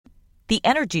The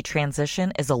energy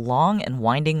transition is a long and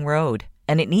winding road,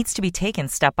 and it needs to be taken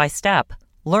step by step.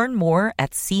 Learn more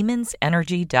at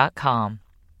SiemensEnergy.com.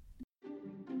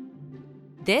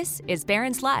 This is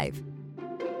Barron's Live.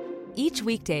 Each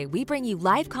weekday, we bring you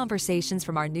live conversations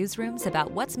from our newsrooms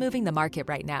about what's moving the market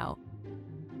right now.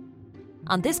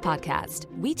 On this podcast,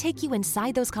 we take you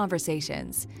inside those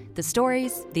conversations, the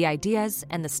stories, the ideas,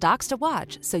 and the stocks to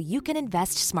watch so you can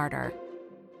invest smarter.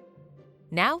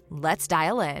 Now, let's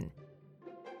dial in.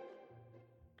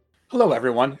 Hello,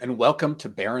 everyone, and welcome to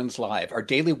Barron's Live, our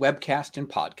daily webcast and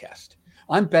podcast.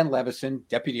 I'm Ben Levison,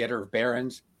 Deputy Editor of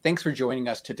Barron's. Thanks for joining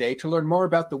us today to learn more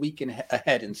about the week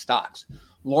ahead in stocks.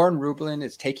 Lauren Rublin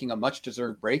is taking a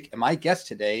much-deserved break, and my guest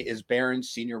today is Barron's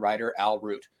senior writer, Al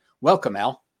Root. Welcome,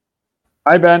 Al.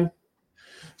 Hi, Ben.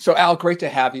 So, Al, great to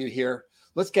have you here.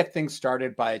 Let's get things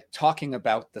started by talking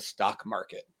about the stock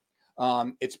market.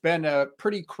 It's been a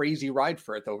pretty crazy ride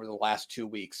for it over the last 2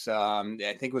 weeks. I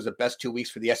think it was the best 2 weeks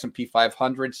for the S&P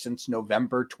 500 since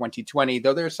November 2020,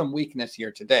 though there's some weakness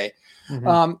here today.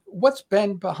 What's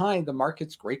been behind the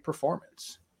market's great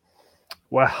performance?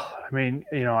 Well,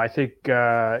 I think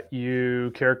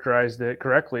you characterized it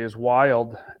correctly as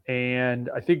wild.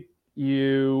 And I think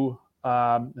you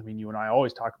and I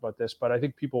always talk about this, but I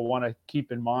think people want to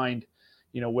keep in mind,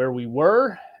 where we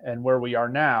were and where we are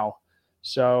now.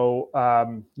 So,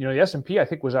 the S&P, I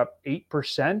think, was up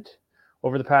 8%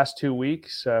 over the past 2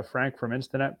 weeks. Frank from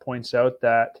Instinet points out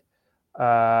that,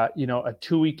 a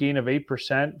 2-week gain of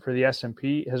 8% for the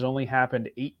S&P has only happened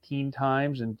 18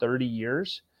 times in 30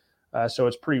 years. So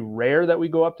it's pretty rare that we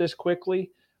go up this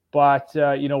quickly. But,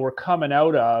 we're coming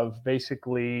out of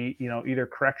basically, either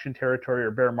correction territory or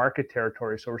bear market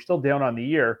territory. So we're still down on the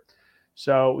year.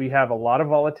 So we have a lot of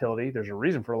volatility. There's a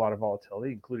reason for a lot of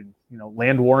volatility, including,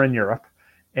 land war in Europe.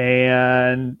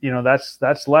 And,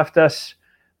 that's left us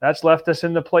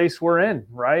in the place we're in,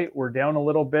 right? We're down a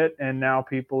little bit, and now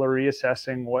people are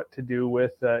reassessing what to do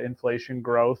with inflation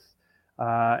growth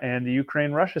and the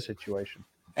Ukraine-Russia situation.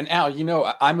 And Al,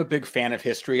 I'm a big fan of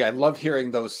history. I love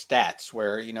hearing those stats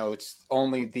where, it's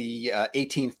only the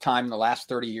 18th time in the last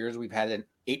 30 years we've had an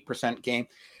 8%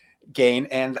 gain.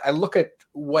 And I look at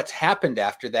what's happened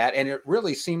after that, and it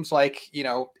really seems like,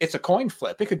 it's a coin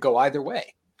flip. It could go either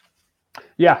way.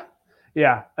 Yeah.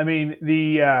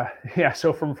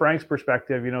 So from Frank's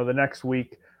perspective, the next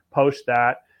week post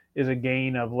that is a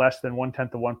gain of less than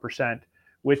 0.1%,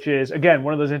 which is, again,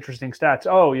 one of those interesting stats.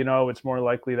 It's more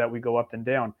likely that we go up than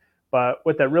down. But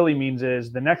what that really means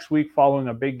is the next week following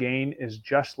a big gain is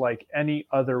just like any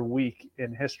other week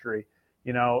in history.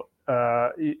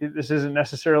 This isn't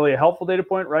necessarily a helpful data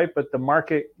point, right? But the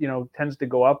market, tends to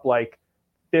go up like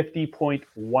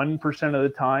 50.1% of the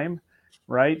time,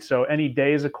 right? So any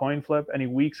day is a coin flip, any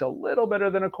week's a little better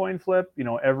than a coin flip,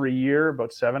 every year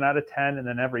about 7 out of 10, and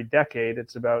then every decade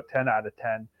it's about 10 out of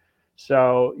 10.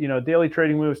 So, daily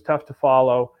trading moves tough to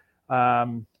follow.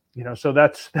 So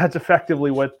that's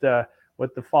effectively what the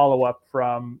follow-up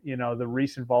from, the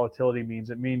recent volatility means.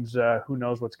 It means who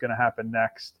knows what's going to happen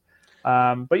next.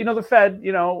 But, the Fed,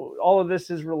 all of this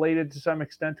is related to some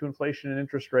extent to inflation and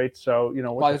interest rates. So,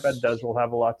 what the Fed does will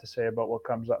have a lot to say about what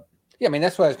comes up. Yeah,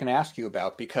 that's what I was going to ask you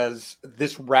about, because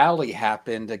this rally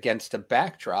happened against a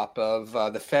backdrop of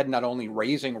the Fed not only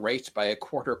raising rates by a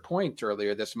quarter point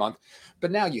earlier this month, but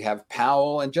now you have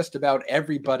Powell and just about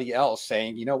everybody else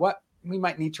saying, you know what, we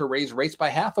might need to raise rates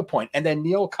by 0.5 point. And then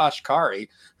Neel Kashkari,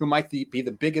 who might be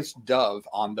the biggest dove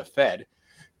on the Fed,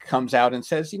 comes out and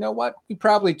says, you know what, we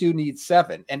probably do need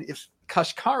 7. And if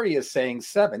Kashkari is saying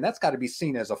 7, that's got to be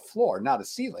seen as a floor, not a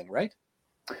ceiling, right?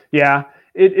 Yeah,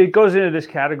 it goes into this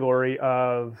category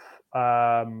of,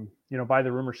 buy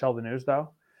the rumor, sell the news,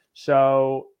 though.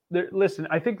 So listen,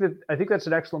 I think that's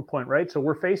an excellent point, right? So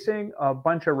we're facing a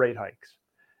bunch of rate hikes.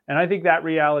 And I think that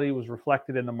reality was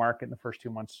reflected in the market in the first 2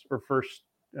 months or first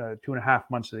 2.5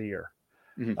 months of the year,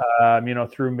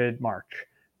 through mid-March.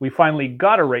 We finally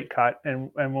got a rate cut. And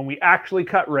when we actually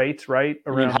cut rates, right,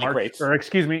 around March,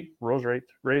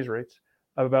 raise rates,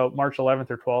 about March 11th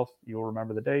or 12th, you'll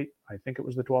remember the date. I think it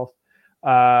was the 12th.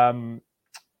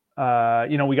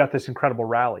 We got this incredible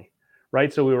rally,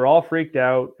 right? So we were all freaked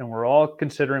out and we're all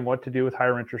considering what to do with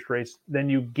higher interest rates. Then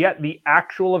you get the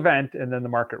actual event and then the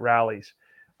market rallies.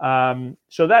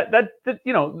 So that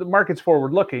the market's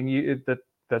forward looking.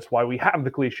 That's why we have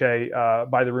the cliche,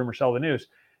 buy the rumor, sell the news.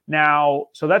 Now,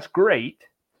 so that's great.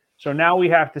 So now we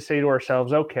have to say to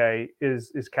ourselves, okay,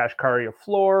 is Kashkari a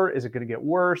floor? Is it going to get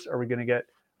worse? Are we going to get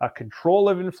a control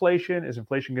of inflation? Is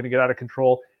inflation going to get out of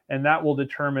control? And that will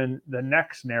determine the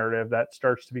next narrative that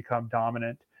starts to become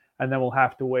dominant. And then we'll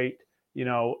have to wait,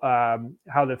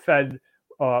 how the Fed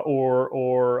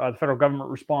or the federal government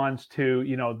responds to,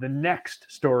 the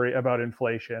next story about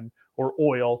inflation or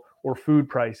oil or food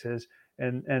prices,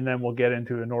 and then we'll get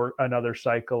into another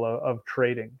cycle of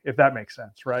trading, if that makes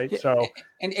sense, right? Yeah, So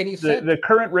and you said the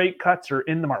current rate cuts are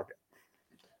in the market.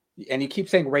 And you keep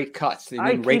saying rate cuts. You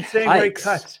I mean rate keep saying hikes. rate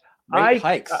cuts. Rate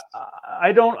hikes.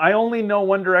 I only know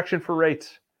one direction for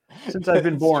rates since I've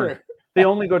been born. True. They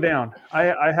only go down.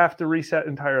 I have to reset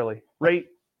entirely. Rate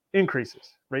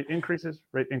increases.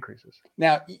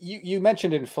 Now, you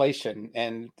mentioned inflation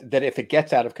and that if it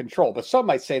gets out of control, but some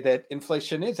might say that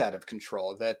inflation is out of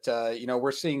control, that,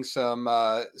 we're seeing some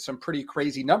pretty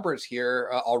crazy numbers here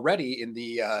already in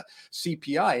the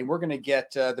CPI, and we're going to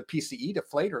get the PCE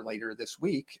deflator later this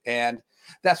week. And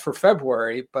that's for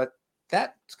February, but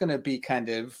that's going to be kind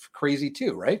of crazy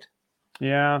too, right?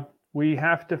 Yeah, we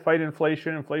have to fight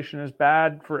inflation. Inflation is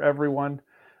bad for everyone.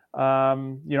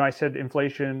 I said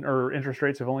inflation or interest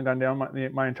rates have only gone down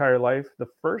my entire life. The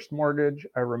first mortgage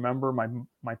I remember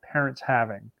my parents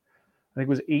having, I think,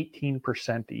 was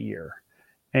 18% a year.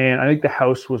 And I think the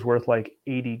house was worth like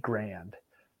 80 grand.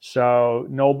 So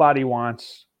nobody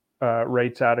wants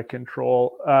rates out of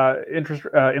control.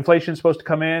 Inflation is supposed to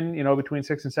come in, between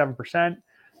 6 and 7%.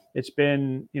 It's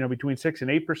been, between 6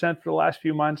 and 8% for the last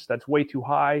few months. That's way too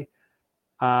high.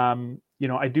 I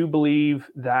do believe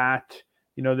that,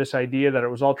 this idea that it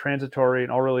was all transitory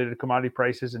and all related to commodity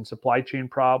prices and supply chain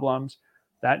problems,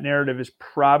 that narrative is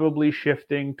probably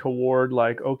shifting toward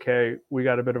like, okay, we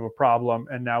got a bit of a problem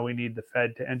and now we need the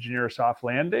Fed to engineer a soft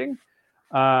landing.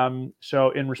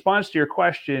 So in response to your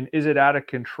question, is it out of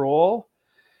control?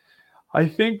 I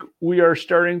think we are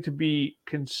starting to be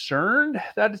concerned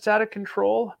that it's out of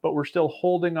control, but we're still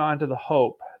holding on to the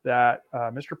hope that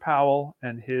Mr. Powell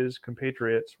and his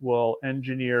compatriots will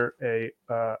engineer a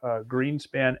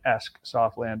Greenspan-esque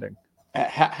soft landing.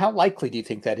 How likely do you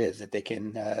think that is, that they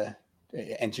can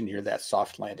engineer that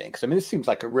soft landing? Because, this seems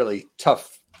like a really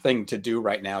tough thing to do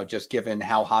right now, just given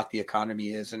how hot the economy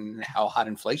is and how hot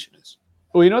inflation is.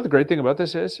 Well, what the great thing about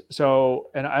this is? So,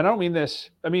 and I don't mean this,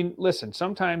 listen,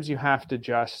 sometimes you have to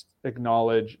just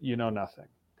acknowledge nothing.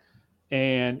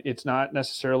 And it's not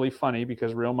necessarily funny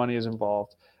because real money is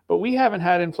involved. But we haven't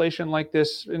had inflation like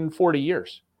this in 40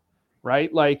 years,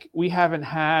 right? Like we haven't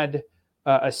had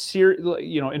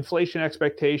inflation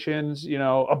expectations,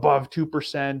 above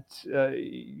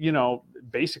 2%,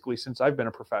 basically since I've been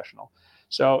a professional.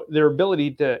 So their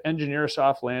ability to engineer a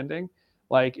soft landing,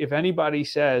 like if anybody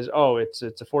says, oh, it's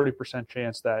a 40%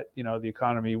 chance that, the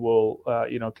economy will,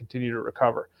 continue to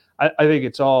recover. I think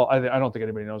it's all, I don't think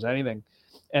anybody knows anything.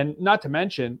 And not to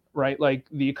mention, right, like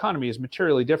the economy is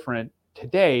materially different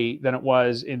today than it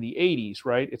was in the 80s,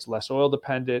 right? It's less oil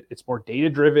dependent. It's more data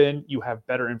driven. You have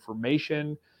better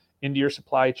information into your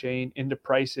supply chain, into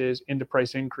prices, into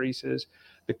price increases.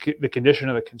 The condition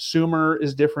of the consumer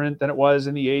is different than it was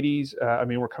in the 80s.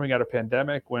 We're coming out of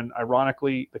pandemic when,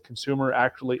 ironically, the consumer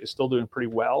actually is still doing pretty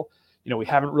well. We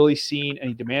haven't really seen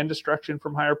any demand destruction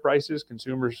from higher prices.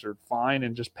 Consumers are fine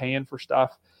and just paying for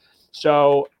stuff.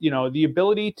 So, the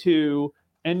ability to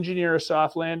engineer a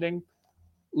soft landing,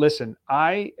 listen,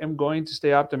 I am going to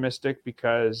stay optimistic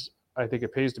because I think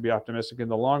it pays to be optimistic in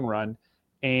the long run.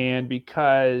 And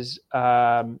because,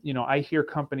 I hear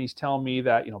companies tell me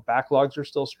that, backlogs are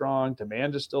still strong,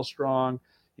 demand is still strong.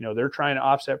 They're trying to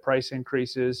offset price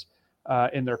increases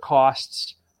in their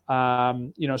costs.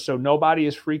 So nobody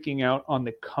is freaking out on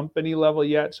the company level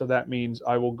yet. So that means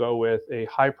I will go with a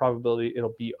high probability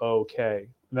it'll be okay.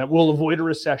 And that we'll avoid a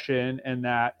recession and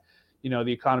that,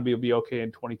 the economy will be okay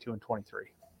in 22 and 23.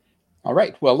 All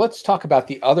right. Well, let's talk about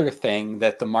the other thing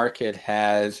that the market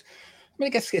has, I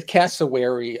guess it casts a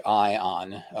wary eye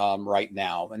on right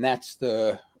now, and that's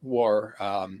the war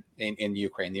in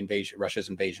Ukraine, the invasion, Russia's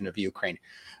invasion of Ukraine.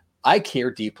 I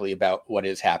care deeply about what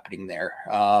is happening there.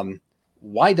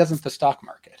 Why doesn't the stock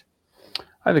market?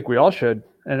 I think we all should.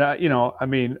 And, I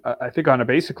think on a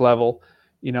basic level,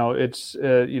 it's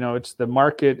the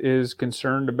market is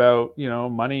concerned about,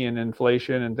 money and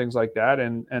inflation and things like that.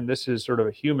 And this is sort of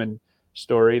a human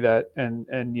story that, and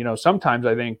sometimes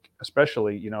I think,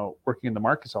 especially, working in the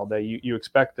markets all day, you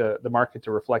expect the market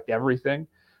to reflect everything,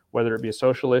 whether it be a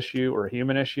social issue or a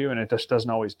human issue. And it just doesn't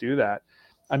always do that.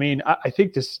 I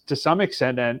think to some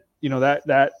extent, and,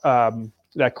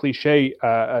 that cliche,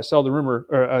 sell the rumor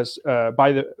or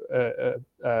buy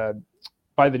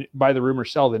the rumor,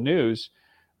 sell the news,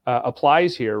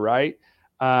 applies here, right?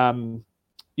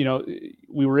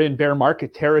 We were in bear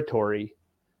market territory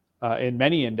in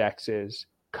many indexes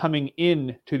coming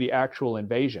into the actual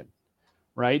invasion,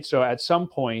 right? So at some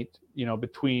point,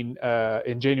 between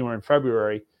in January and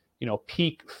February,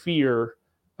 peak fear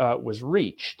was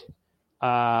reached.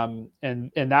 And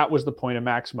that was the point of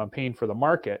maximum pain for the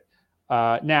market.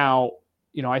 Now,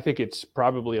 I think it's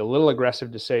probably a little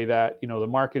aggressive to say that, the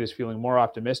market is feeling more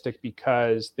optimistic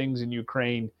because things in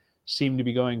Ukraine seem to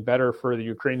be going better for the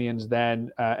Ukrainians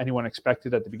than anyone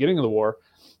expected at the beginning of the war.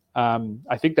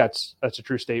 I think that's a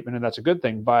true statement, and that's a good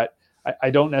thing, but I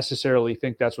don't necessarily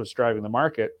think that's what's driving the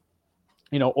market.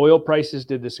 Oil prices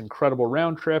did this incredible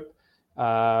round trip.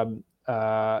 The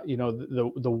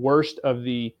worst of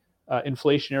the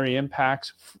inflationary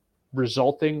impacts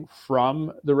resulting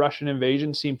from the Russian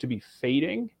invasion seem to be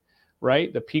fading,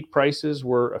 right? The peak prices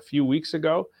were a few weeks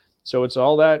ago. So it's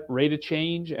all that rate of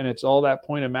change, and it's all that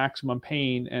point of maximum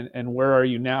pain, and where are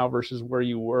you now versus where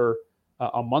you were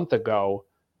a month ago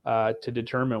to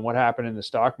determine what happened in the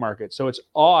stock market. So it's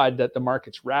odd that the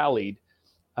market's rallied,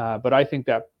 but I think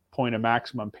that point of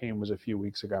maximum pain was a few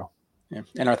weeks ago. Yeah.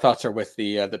 And our thoughts are with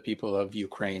the people of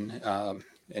Ukraine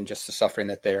and just the suffering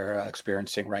that they're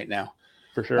experiencing right now.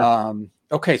 For sure.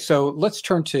 Okay, so let's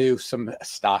turn to some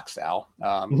stocks, Al,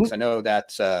 because I know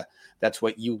that's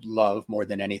what you love more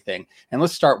than anything. And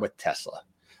let's start with Tesla.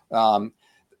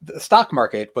 The stock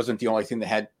market wasn't the only thing that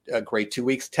had a great 2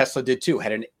 weeks. Tesla did too,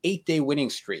 had an 8-day winning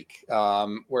streak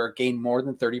where it gained more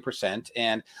than 30%.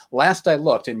 And last I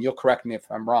looked, and you'll correct me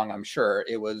if I'm wrong, I'm sure,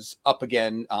 it was up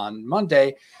again on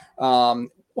Monday.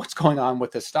 What's going on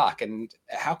with the stock, and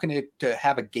how can it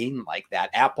have a gain like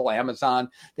that? Apple, Amazon,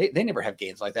 they never have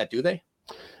gains like that, do they?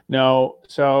 No.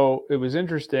 So it was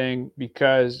interesting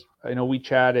because we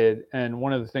chatted, and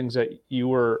one of the things that you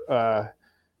were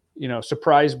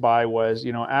surprised by was,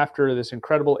 after this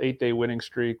incredible 8-day winning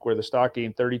streak where the stock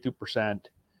gained 32%,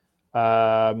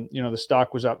 the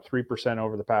stock was up 3%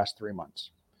 over the past 3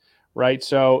 months, right?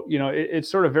 So, it's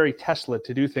sort of very Tesla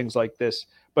to do things like this.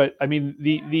 But I mean,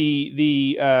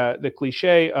 the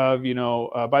cliche of,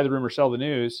 buy the rumor, sell the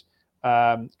news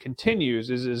continues,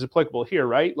 is applicable here,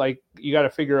 right? Like, you got to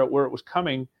figure out where it was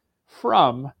coming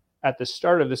from at the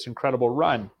start of this incredible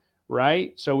run,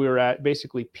 right? So we were at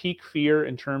basically peak fear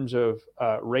in terms of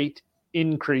rate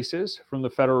increases from the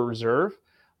Federal Reserve.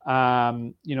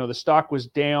 The stock was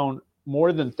down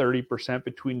more than 30%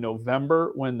 between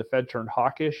November, when the Fed turned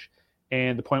hawkish,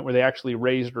 and the point where they actually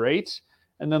raised rates.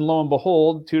 And then, lo and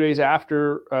behold, 2 days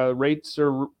after rates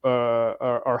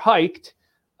are hiked,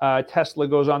 Tesla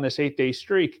goes on this 8-day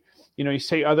streak. You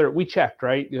say we checked,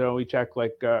 right? We checked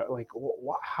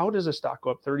how does a stock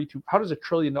go up 32? How does $1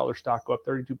 trillion stock go up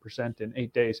 32% in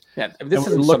 8 days? Yeah, this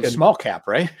isn't some small cap,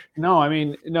 right? No,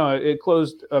 it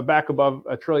closed back above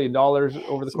 $1 trillion over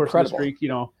the course of the streak.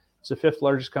 It's the fifth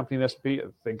largest company in the S&P. I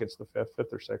think it's the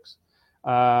fifth or sixth.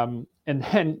 And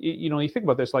then, you think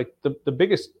about this, like the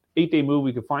biggest 8-day move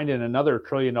we could find in another $1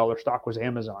 trillion stock was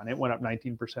Amazon. It went up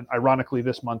 19%, ironically,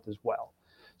 this month as well.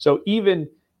 So even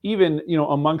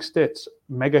amongst its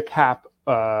mega cap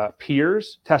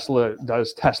peers, Tesla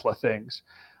does Tesla things.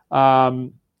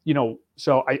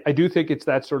 So I do think it's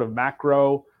that sort of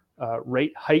macro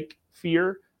rate hike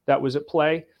fear that was at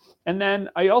play. And then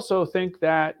I also think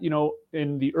that,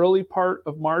 in the early part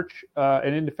of March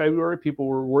and into February, people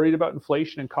were worried about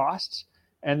inflation and costs.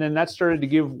 And then that started to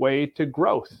give way to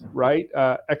growth, right?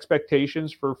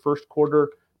 Expectations for first quarter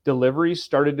deliveries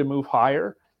started to move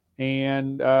higher.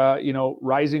 And,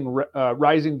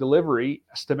 rising delivery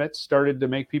estimates started to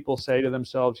make people say to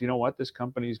themselves, this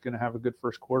company is going to have a good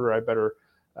first quarter. I better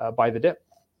buy the dip.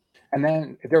 And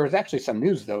then there was actually some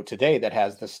news, though, today that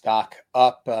has the stock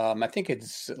up. I think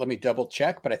let me double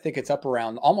check, but I think it's up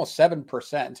around almost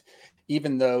 7%,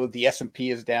 even though the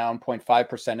S&P is down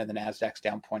 0.5% and the NASDAQ's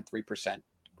down 0.3%.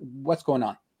 What's going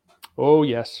on? Oh,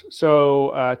 yes.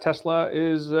 So Tesla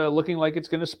is looking like it's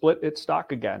going to split its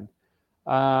stock again.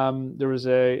 There was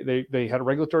they had a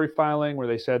regulatory filing where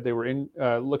they said they were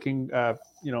looking,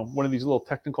 one of these little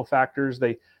technical factors.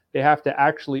 They have to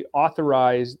actually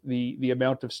authorize the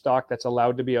amount of stock that's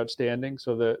allowed to be outstanding.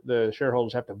 So the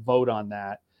shareholders have to vote on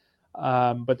that.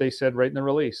 But they said right in the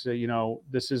release,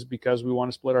 this is because we want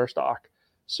to split our stock.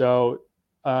 So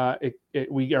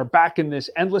we are back in this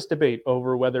endless debate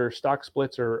over whether stock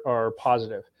splits are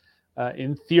positive.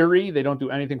 In theory, they don't do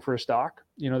anything for a stock.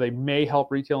 They may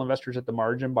help retail investors at the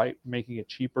margin by making it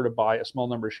cheaper to buy a small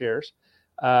number of shares.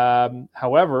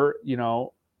 However,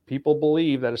 people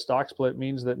believe that a stock split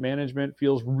means that management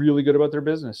feels really good about their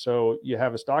business. So you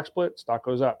have a stock split, stock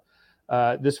goes up.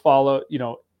 This follow,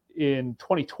 in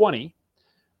 2020,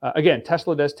 again,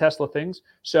 Tesla does Tesla things.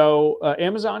 So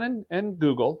Amazon and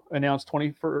Google announced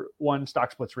 20-for-1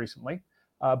 stock splits recently.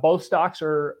 Both stocks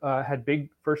had big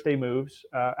first day moves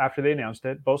after they announced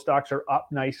it. Both stocks are up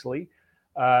nicely.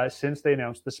 since they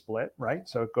announced the split, right?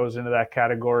 So it goes into that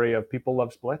category of people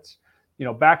love splits.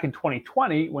 Back in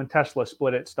 2020, when Tesla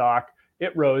split its stock,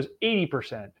 it rose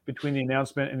 80% between the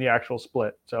announcement and the actual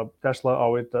split. So Tesla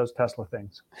always does Tesla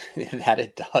things. That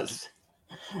it does.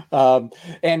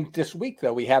 And this week,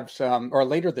 though, we have or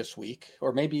later this week,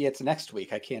 or maybe it's next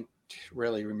week. I can't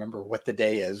really remember what the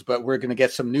day is, but we're going to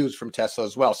get some news from Tesla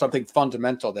as well. Something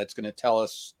fundamental that's going to tell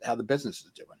us how the business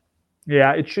is doing.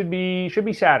 Yeah, it should be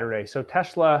Saturday. So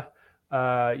Tesla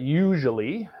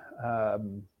usually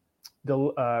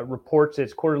reports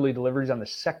its quarterly deliveries on the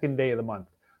second day of the month,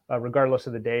 regardless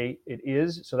of the day it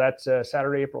is. So that's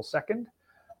Saturday, April 2nd.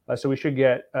 So we should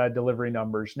get delivery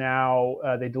numbers. Now,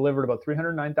 they delivered about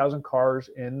 309,000 cars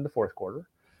in the fourth quarter.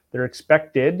 They're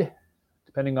expected,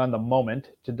 depending on the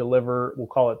moment, to deliver, we'll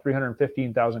call it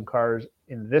 315,000 cars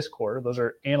in this quarter. Those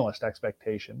are analyst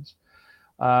expectations.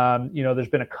 There's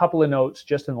been a couple of notes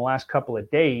just in the last couple of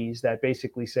days that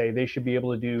basically say they should be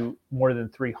able to do more than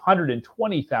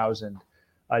 320,000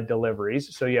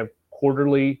 deliveries. So you have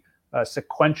quarterly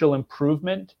sequential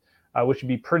improvement, which would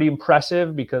be pretty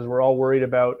impressive because we're all worried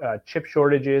about chip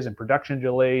shortages and production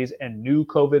delays and new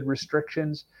COVID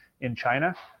restrictions in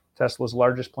China. Tesla's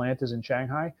largest plant is in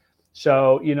Shanghai.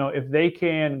 So, if they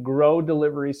can grow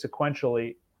deliveries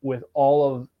sequentially with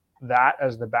all of that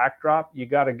as the backdrop, you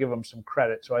got to give them some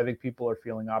credit. So I think people are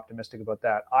feeling optimistic about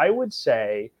that. I would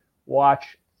say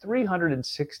watch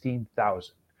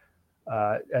 316,000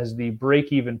 as the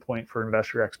break-even point for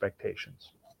investor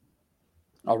expectations.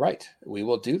 All right, we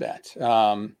will do that.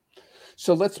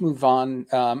 So let's move on.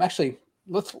 Actually,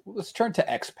 let's turn to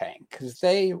XPeng because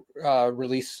they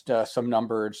released some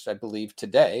numbers, I believe,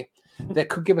 today that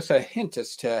could give us a hint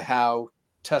as to how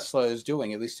Tesla is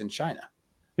doing, at least in China.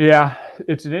 Yeah,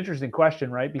 it's an interesting question,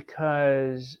 right?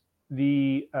 Because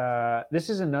this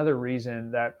is another reason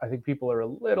that I think people are a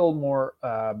little more.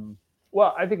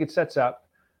 I think it sets up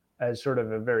as sort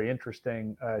of a very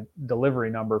interesting delivery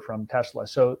number from Tesla.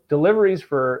 So deliveries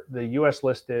for the U.S.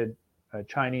 listed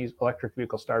Chinese electric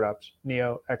vehicle startups,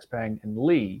 NIO, XPeng, and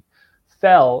Li,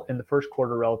 fell in the first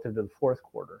quarter relative to the fourth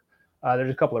quarter.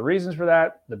 There's a couple of reasons for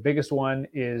that. The biggest one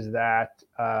is that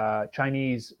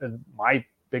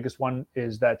biggest one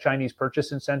is that Chinese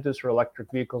purchase incentives for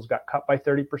electric vehicles got cut by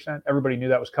 30%. Everybody knew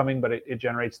that was coming, but it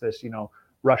generates this,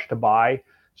 rush to buy.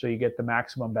 So you get the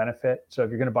maximum benefit. So if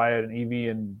you're going to buy an EV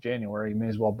in January, you may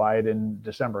as well buy it in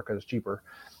December because it's cheaper.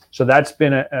 So that's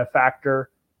been a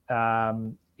factor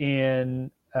in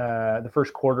the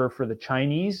first quarter for the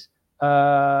Chinese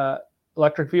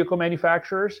electric vehicle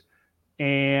manufacturers.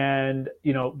 And,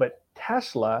 but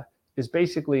Tesla is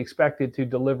basically expected to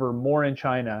deliver more in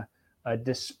China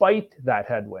despite that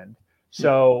headwind.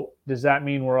 So does that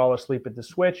mean we're all asleep at the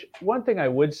switch? One thing I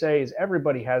would say is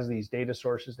everybody has these data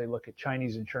sources. They look at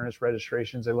Chinese insurance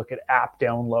registrations. They look at app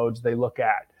downloads. They look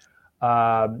at,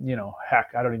 I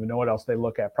don't even know what else they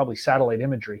look at, probably satellite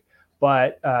imagery.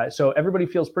 But so everybody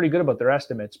feels pretty good about their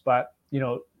estimates. But,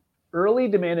 early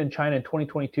demand in China in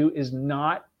 2022 is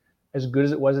not as good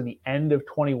as it was at the end of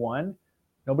 21.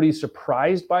 Nobody's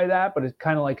surprised by that, but it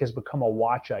kind of has become a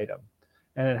watch item.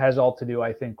 And it has all to do,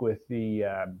 I think, with the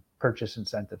purchase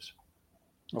incentives.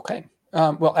 Okay.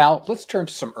 Well, Al, let's turn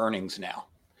to some earnings now,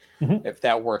 if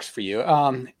that works for you.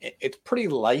 It's pretty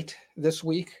light this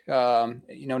week.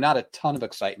 Not a ton of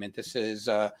excitement. This is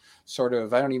sort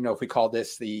of, I don't even know if we call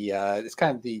this it's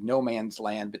kind of the no man's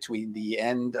land between the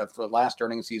end of the last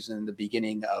earnings season and the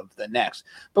beginning of the next.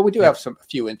 But we do have a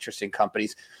few interesting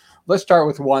companies. Let's start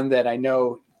with one that I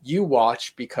know you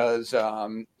watch because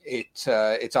it's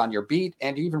on your beat,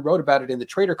 and you even wrote about it in the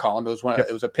Trader column. It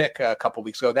was a pick a couple of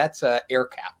weeks ago. That's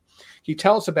AerCap. Can you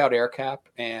tell us about AerCap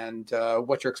and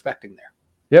what you're expecting there?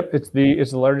 Yep, it's the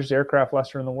largest aircraft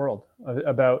lessor in the world.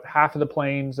 About half of the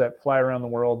planes that fly around the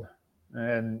world,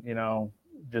 and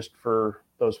just for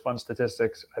those fun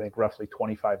statistics, I think roughly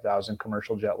 25,000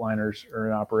 commercial jetliners are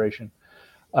in operation.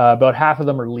 About half of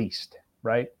them are leased.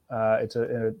 Right? It's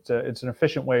an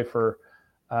efficient way for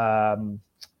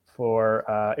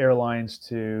airlines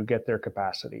to get their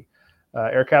capacity.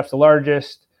 AerCap's the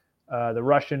largest. The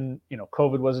Russian,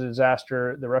 COVID was a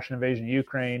disaster. The Russian invasion of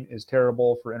Ukraine is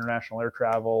terrible for international air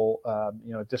travel.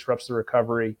 It disrupts the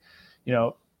recovery.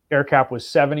 AerCap was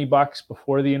 $70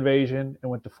 before the invasion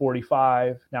and went to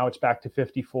 45. Now it's back to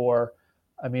 54.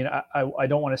 I mean, I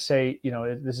don't want to say,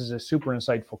 this is a super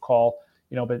insightful call,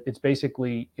 but it's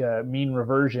basically mean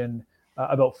reversion.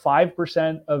 About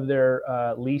 5% of their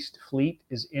leased fleet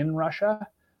is in Russia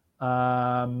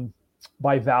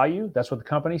by value. That's what the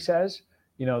company says.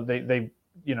 They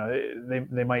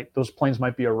might, those planes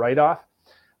might be a write-off.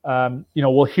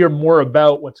 We'll hear more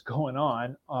about what's going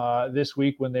on this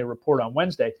week when they report on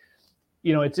Wednesday.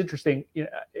 It's interesting.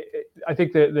 I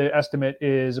think the estimate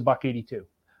is $1.82.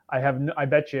 I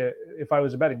bet you, if I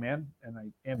was a betting man, and I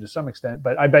am to some extent,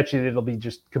 but I bet you it'll be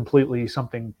just completely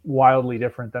something wildly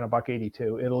different than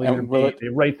 $1.82. It'll either be they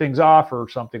write things off or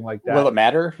something like that. Will it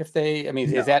matter if they? I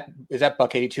mean, No. is that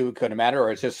 $1.82 going to matter,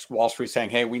 or is this Wall Street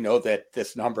saying, "Hey, we know that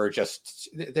this number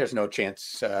there's no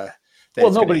chance that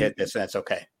it's going to hit this, and that's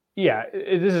okay"? Yeah,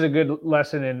 this is a good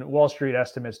lesson in Wall Street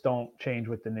estimates don't change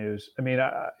with the news. I mean,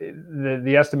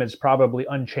 the estimate's probably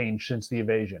unchanged since the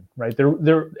invasion, right?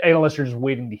 They're analysts are just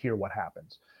waiting to hear what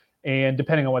happens, and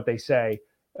depending on what they say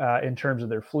in terms of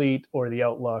their fleet or the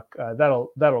outlook,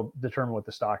 that'll determine what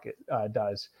the stock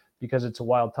does, because it's a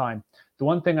wild time. The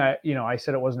one thing I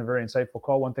said it wasn't a very insightful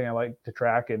call. One thing I like to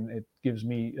track, and it gives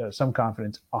me some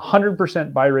confidence: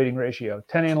 100% buy rating ratio.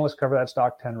 10 analysts cover that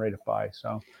stock, 10 rate of buy.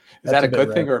 So is that a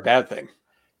good thing or a bad thing?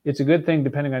 It's a good thing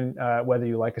depending on whether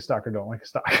you like a stock or don't like a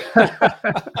stock.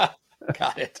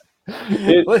 Got it.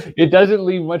 It doesn't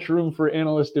leave much room for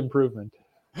analyst improvement.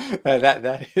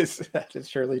 That is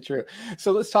surely true.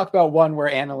 So let's talk about one where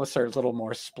analysts are a little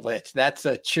more split. That's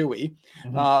Chewy.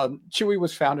 Mm-hmm. Chewy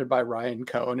was founded by Ryan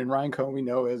Cohen, and Ryan Cohen we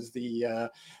know as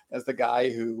the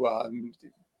guy who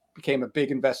became a big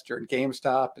investor in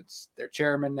GameStop. It's their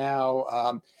chairman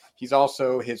now. His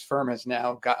firm has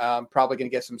now got probably going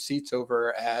to get some seats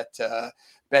over at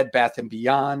Bed Bath &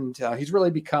 Beyond. He's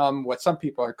really become what some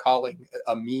people are calling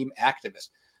a meme activist.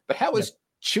 But how is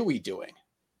Chewy doing?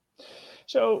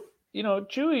 So,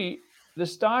 Chewy, the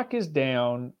stock is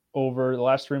down over the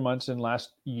last 3 months and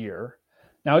last year.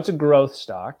 Now it's a growth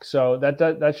stock, so that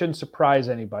shouldn't surprise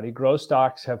anybody. Growth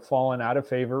stocks have fallen out of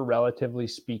favor, relatively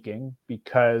speaking,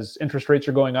 because interest rates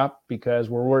are going up, because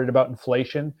we're worried about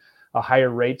inflation.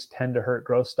 Higher rates tend to hurt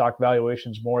growth stock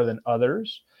valuations more than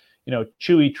others.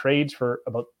 Chewy trades for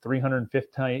about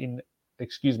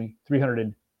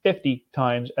 350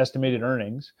 times estimated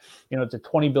earnings. It's a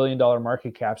 $20 billion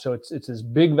market cap. So it's this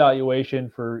big valuation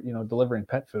for, delivering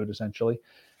pet food essentially,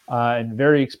 and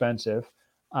very expensive.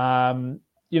 So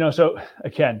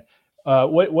again,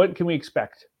 what can we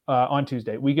expect on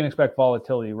Tuesday? We can expect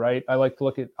volatility, right? I like to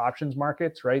look at options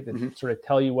markets, right? That sort of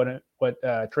tell you what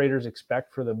traders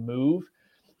expect for the move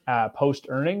post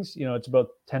earnings. It's about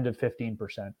 10 to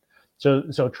 15%.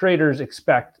 So traders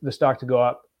expect the stock to go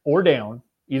up or down.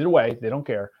 Either way, they don't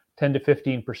care. 10 to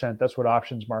 15%. That's what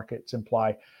options markets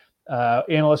imply.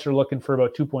 Analysts are looking for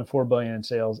about $2.4 billion in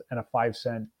sales and a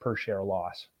 5-cent per share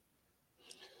loss.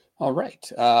 All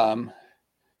right.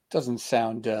 Doesn't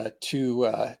sound too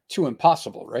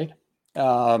impossible, right?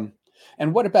 And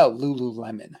what about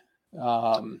Lululemon?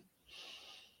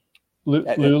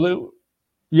 Lulu.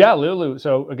 Yeah, Lulu.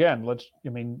 So again,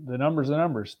 the numbers are the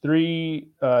numbers.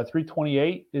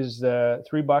 328 is the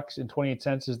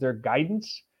 $3.28 is their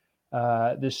guidance.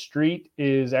 The street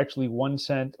is actually 1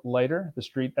 cent lighter. The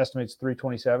street estimates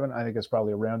 327. I think it's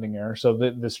probably a rounding error. So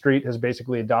the street has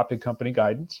basically adopted company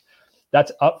guidance.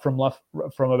 That's up from about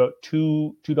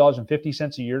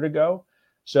 $2.50 a year ago.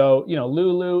 So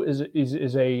Lulu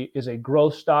is a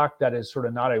growth stock that is sort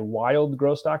of not a wild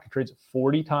growth stock. It trades at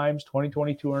 40 times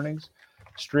 2022 earnings.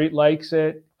 Street likes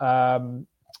it.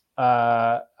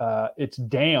 It's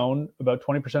down about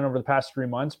 20% over the past 3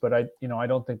 months, but I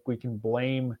don't think we can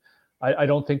blame. I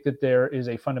don't think that there is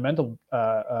a fundamental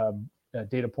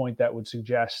data point that would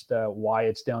suggest why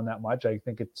it's down that much. I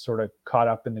think it's sort of caught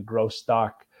up in the growth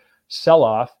stock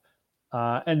sell-off.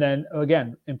 And then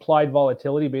again, implied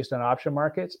volatility based on option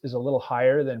markets is a little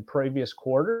higher than previous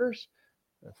quarters.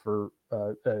 For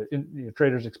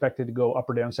traders expected to go up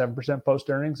or down 7% post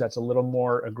earnings. That's a little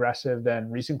more aggressive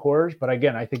than recent quarters. But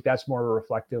again, I think that's more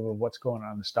reflective of what's going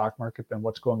on in the stock market than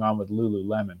what's going on with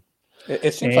Lululemon.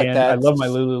 It seems like that. I love my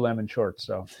Lululemon shorts,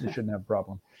 so you shouldn't have a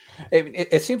problem.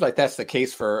 It seems like that's the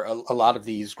case for a lot of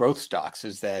these growth stocks,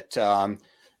 is that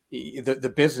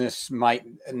the business might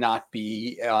not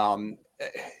be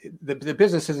the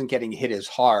business isn't getting hit as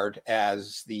hard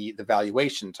as the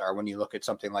valuations are when you look at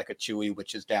something like a Chewy,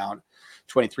 which is down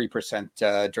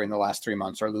 23% during the last 3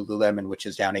 months, or Lululemon, which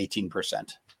is down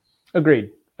 18%.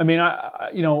 Agreed. I mean,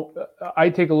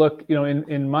 I take a look,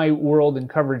 in my world and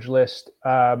coverage list,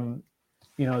 the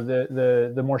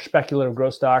more speculative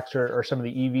growth stocks are some of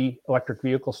the EV electric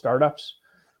vehicle startups,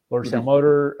 Lordstown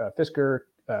Motor, Fisker,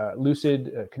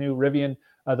 Lucid, Canoo, Rivian.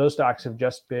 Those stocks have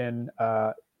just been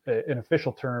an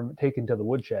official term taken to the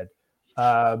woodshed.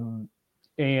 And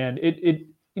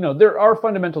there are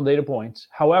fundamental data points.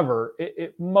 However,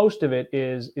 most of it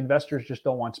is investors just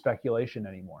don't want speculation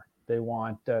anymore. They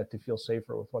want to feel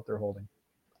safer with what they're holding.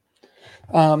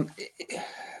 Um,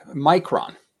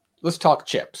 Micron. Let's talk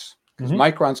chips, because Mm-hmm.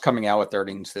 Micron's coming out with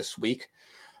earnings this week.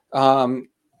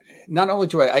 Not only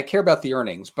do I care about the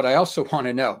earnings, but I also want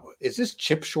to know, is this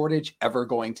chip shortage ever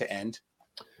going to end?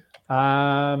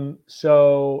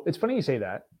 So it's funny you say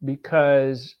that,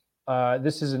 because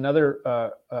this is another.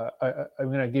 I'm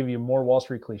going to give you more Wall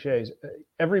Street cliches.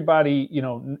 Everybody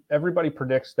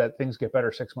predicts that things get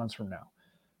better 6 months from now,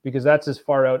 because that's as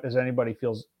far out as anybody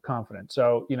feels confident.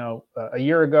 So, a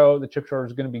year ago, the chip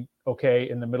shortage was going to be okay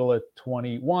in the middle of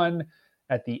 21.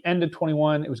 At the end of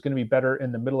 21, it was going to be better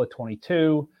in the middle of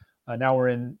 22. Now we're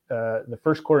in the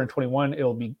first quarter in 21.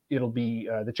 It'll be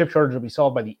the chip shortage will be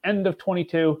solved by the end of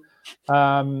 22.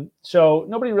 So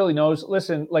nobody really knows.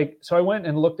 Listen, so I went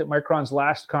and looked at Micron's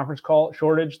last conference call.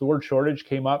 Shortage, the word shortage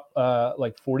came up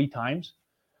like 40 times.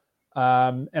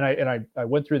 And I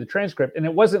went through the transcript, and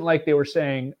it wasn't like they were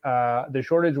saying the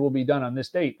shortage will be done on this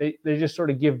date. They just sort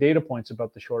of give data points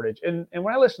about the shortage. And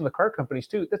when I listen to the car companies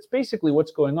too, that's basically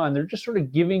what's going on. They're just sort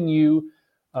of giving you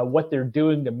what they're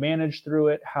doing to manage through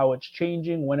it, how it's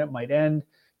changing, when it might end.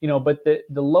 But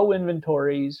the low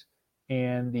inventories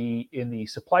and the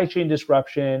supply chain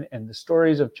disruption and the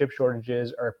stories of chip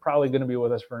shortages are probably going to be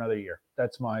with us for another year.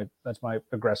 That's my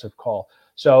aggressive call.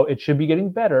 So it should be getting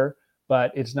better,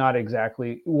 but it's not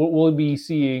exactly. We'll be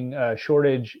seeing a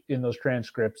shortage in those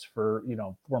transcripts for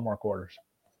 4 more quarters.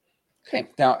 Okay,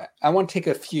 now I want to take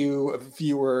a few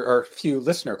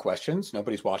listener questions.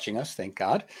 Nobody's watching us, thank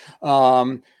God.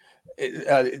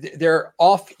 They're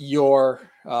off your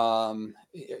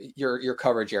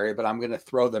coverage area, but I'm going to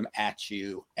throw them at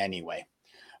you anyway.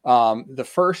 The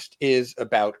first is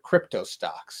about crypto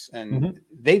stocks, and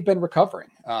they've been recovering.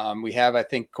 We have, I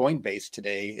think, Coinbase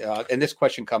today, and this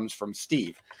question comes from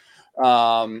Steve.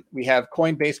 We have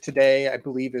Coinbase today, I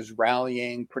believe, is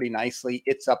rallying pretty nicely.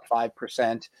 It's up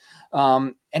 5%.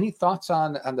 Any thoughts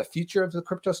on the future of the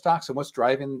crypto stocks and what's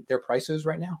driving their prices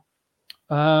right now?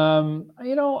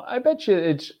 I bet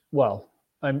you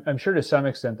I'm sure to some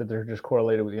extent that they're just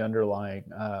correlated with the underlying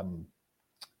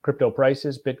crypto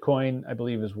prices. Bitcoin, I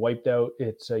believe, has wiped out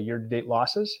its year-to-date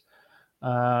losses.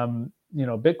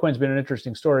 Bitcoin's been an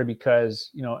interesting story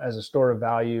because, as a store of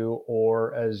value,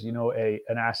 or as,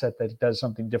 an asset that does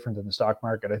something different than the stock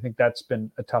market, I think that's been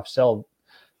a tough sell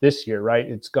this year, right?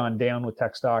 It's gone down with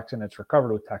tech stocks and it's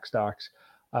recovered with tech stocks,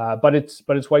 but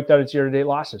it's wiped out its year-to-date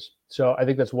losses. So I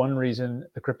think that's one reason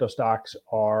the crypto stocks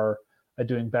are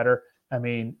doing better.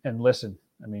 My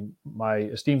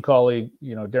esteemed colleague,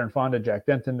 Darren Fonda, Jack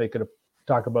Denton, they could have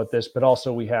talk about this, but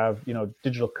also we have,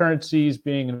 digital currencies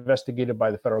being investigated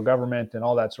by the federal government and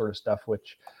all that sort of stuff,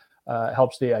 which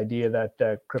helps the idea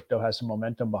that crypto has some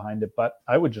momentum behind it. But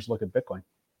I would just look at Bitcoin.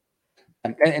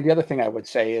 And the other thing I would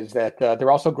say is that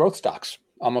they're also growth stocks,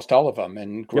 almost all of them,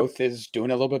 and growth is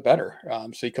doing a little bit better.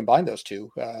 So you combine those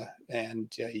two,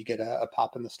 and you get a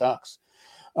pop in the stocks.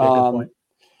 Good point.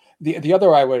 The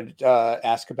other I would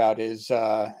ask about is,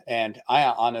 and I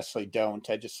honestly don't,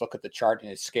 I just look at the chart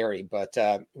and it's scary, but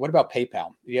what about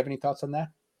PayPal? Do you have any thoughts on that?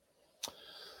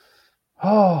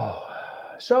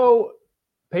 So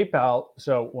PayPal.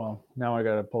 Now I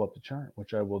got to pull up the chart,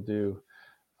 which I will do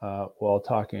while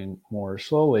talking more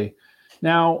slowly.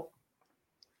 Now,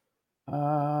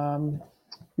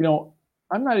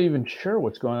 I'm not even sure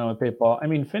what's going on with PayPal. I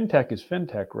mean, fintech is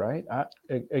fintech, right?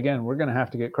 Again, we're going to have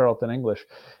to get Carlton English.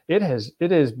 It has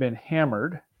been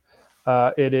hammered.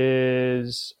 It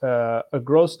is a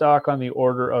growth stock on the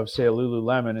order of, say, a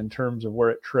Lululemon in terms of where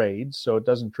it trades. So it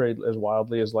doesn't trade as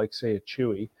wildly as, like, say, a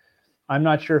Chewy. I'm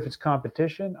not sure if it's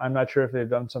competition. I'm not sure if they've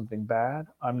done something bad.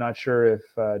 I'm not sure if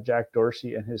Jack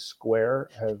Dorsey and his Square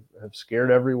have scared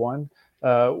everyone.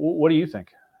 What do you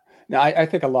think? No, I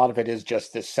think a lot of it is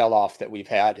just this sell-off that we've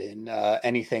had in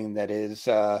anything that is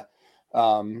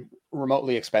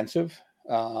remotely expensive.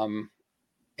 Right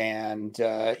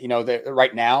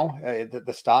now,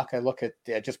 the stock, I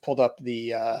just pulled up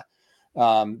the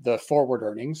forward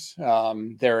earnings.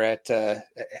 They're at, I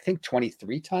think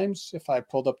 23 times if I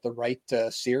pulled up the right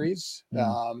series.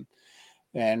 Let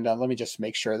me just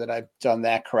make sure that I've done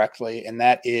that correctly. And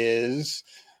that is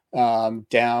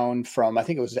down from, I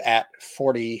think it was at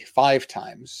 45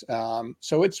 times.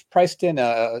 So it's priced in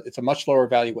it's a much lower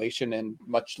valuation and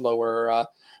much lower,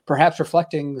 perhaps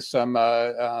reflecting some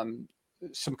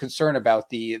concern about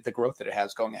the growth that it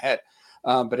has going ahead.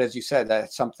 But as you said,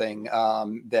 that's something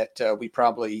that we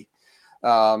probably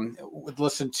would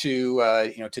listen to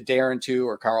Darren too,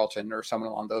 or Carlton or someone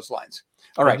along those lines.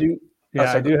 All right. I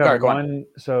do have one.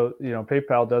 So,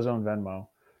 PayPal does own Venmo,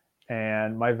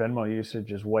 and my Venmo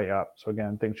usage is way up. So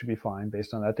again, things should be fine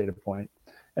based on that data point.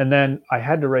 And then I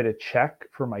had to write a check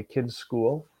for my kids'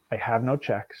 school, I have no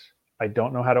checks. I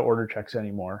don't know how to order checks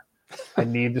anymore. I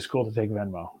need the school to take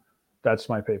Venmo. That's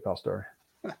my PayPal story.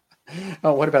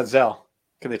 Oh, what about Zelle?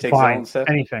 Can they take Fine. Zelle instead?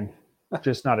 Anything,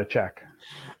 just not a check.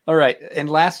 All right. And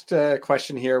last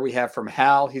question here we have from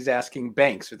Hal. He's asking,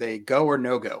 banks, are they go or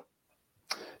no go?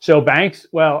 So banks,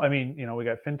 well, I mean, we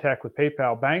got fintech with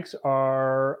PayPal. Banks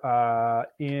are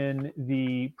in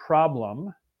the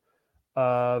problem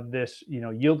of this,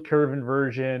 yield curve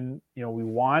inversion. We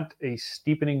want a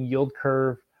steepening yield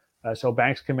curve so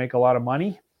banks can make a lot of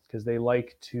money because they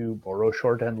like to borrow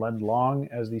short and lend long,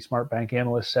 as the smart bank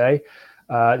analysts say.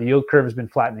 The yield curve has been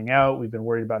flattening out. We've been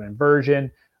worried about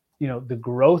inversion. The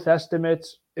growth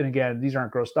estimates, and again, these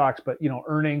aren't growth stocks, but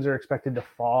earnings are expected to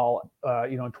fall,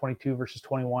 in 22 versus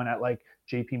 21 at like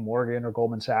JP Morgan or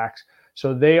Goldman Sachs.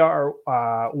 So they are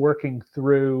working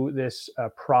through this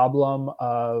problem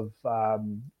of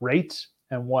rates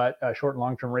and what short and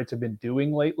long-term rates have been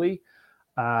doing lately.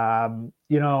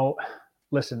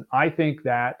 Listen, I think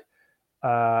that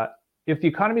if the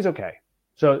economy is okay,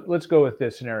 so let's go with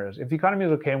this scenarios. If the economy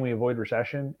is okay and we avoid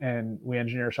recession and we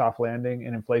engineer a soft landing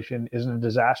and inflation isn't a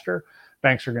disaster,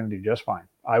 banks are going to do just fine.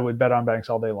 I would bet on banks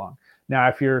all day long. Now,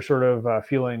 if you're sort of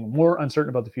feeling more uncertain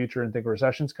about the future and think a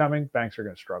recession's coming, banks are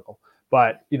going to struggle.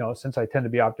 But, since I tend to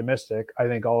be optimistic, I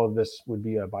think all of this would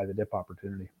be a buy the dip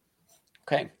opportunity.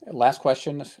 Okay. Last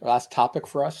question, last topic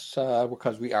for us,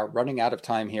 because we are running out of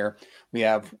time here. We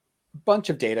have a bunch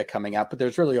of data coming out, but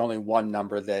there's really only one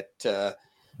number that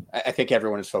I think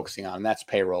everyone is focusing on, and that's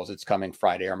payrolls. It's coming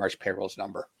Friday, our March payrolls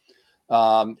number.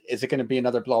 Is it going to be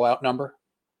another blowout number?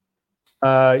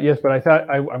 Yes, but I thought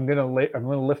I'm going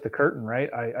to lift the curtain,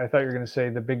 right? I thought you were going to say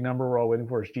the big number we're all waiting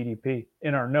for is GDP.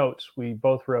 In our notes, we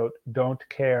both wrote, don't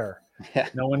care. Yeah.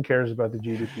 No one cares about the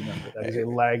GDP number. That is a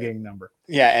lagging number.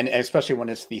 Yeah, and especially when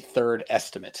it's the third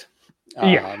estimate.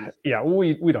 We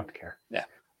don't care. Yeah.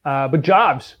 But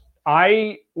jobs,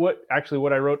 what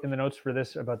I wrote in the notes for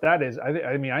this about that is,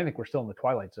 I think we're still in the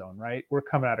twilight zone, right? We're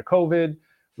coming out of COVID.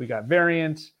 We got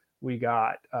variants. We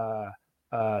got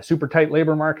super tight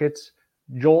labor markets.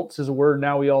 JOLTS is a word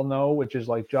now we all know, which is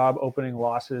like job opening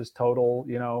losses total.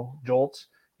 JOLTS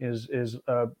is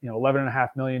 11.5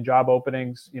 million job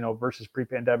openings, versus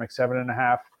pre-pandemic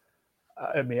 7.5.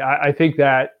 I think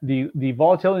that the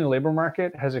volatility in the labor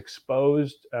market has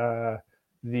exposed the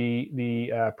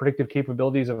predictive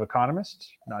capabilities of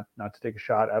economists. Not to take a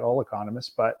shot at all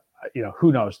economists, but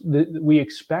who knows? We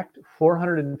expect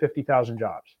 450,000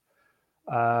 jobs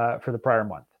for the prior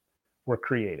month were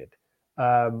created.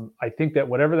 I think that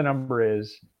whatever the number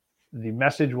is, the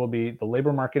message will be the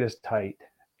labor market is tight,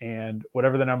 and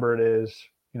whatever the number it is,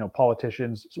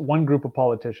 politicians, one group of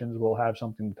politicians will have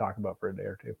something to talk about for a day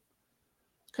or two.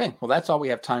 Okay, well, that's all we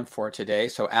have time for today.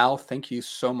 So, Al, thank you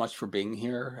so much for being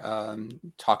here,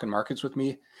 talking markets with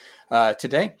me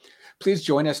today. Please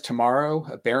join us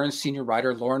tomorrow. Barron's senior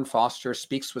writer Lauren Foster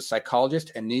speaks with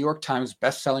psychologist and New York Times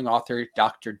bestselling author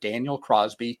Dr. Daniel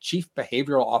Crosby, Chief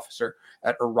Behavioral Officer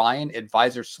at Orion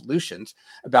Advisor Solutions,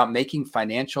 about making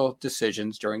financial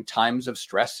decisions during times of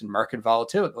stress and market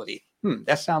volatility.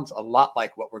 That sounds a lot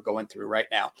like what we're going through right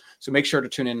now. So make sure to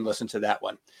tune in and listen to that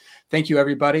one. Thank you,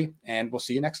 everybody, and we'll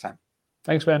see you next time.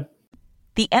 Thanks, Ben.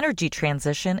 The energy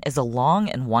transition is a long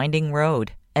and winding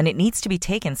road, and it needs to be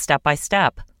taken step by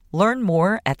step. Learn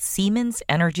more at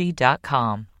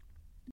SiemensEnergy.com.